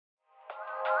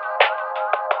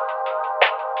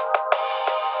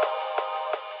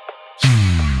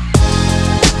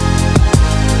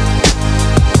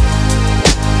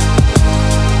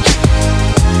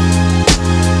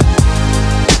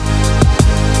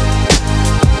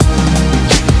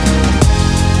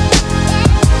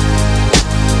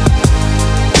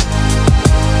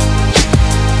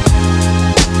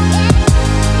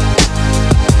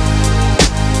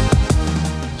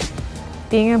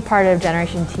Being a part of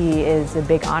Generation T is a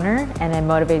big honor, and it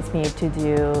motivates me to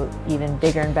do even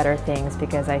bigger and better things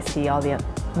because I see all the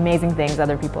amazing things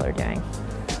other people are doing.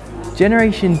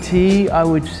 Generation T, I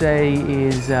would say,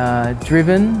 is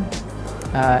driven,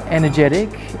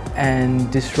 energetic,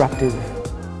 and disruptive.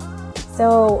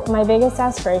 So my biggest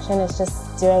aspiration is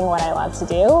just doing what I love to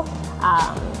do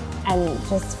and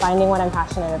just finding what I'm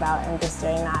passionate about and just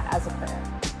doing that as a career.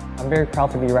 I'm very proud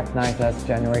to be recognized as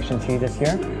Generation T this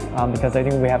year because I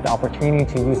think we have the opportunity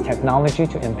to use technology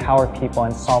to empower people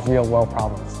and solve real-world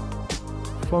problems.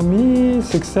 For me,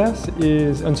 success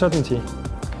is uncertainty.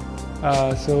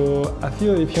 So I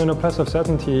feel if you're in a place of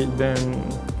certainty, then,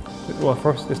 well,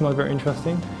 first, it's not very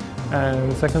interesting,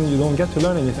 and second, you don't get to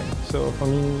learn anything. So for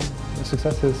me,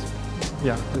 success is,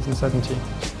 is uncertainty.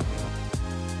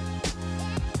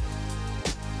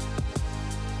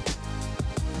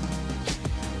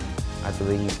 I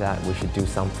believe that we should do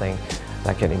something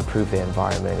that can improve the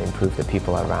environment, improve the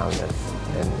people around us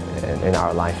in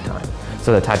our lifetime.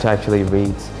 So the title actually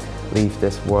reads, "Leave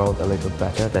this world a little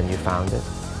better than you found it."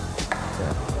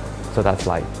 Yeah. So that's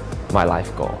like my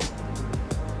life goal.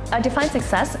 I define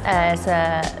success as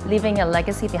leaving a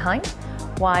legacy behind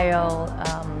while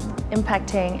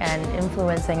impacting and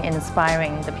influencing and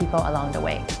inspiring the people along the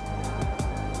way.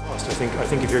 I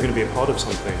think if you're going to be a part of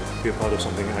something, be a part of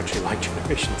something actually like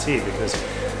Generation T, because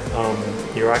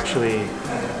you're actually,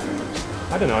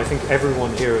 I don't know, I think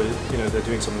everyone here, they're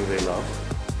doing something they love.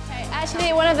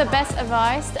 Actually, one of the best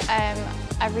advice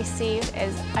I've received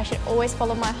is I should always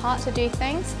follow my heart to do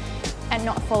things and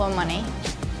not follow money.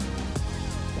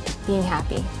 Being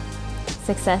happy.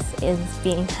 Success is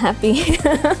being happy.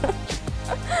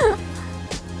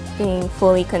 Being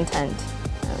fully content.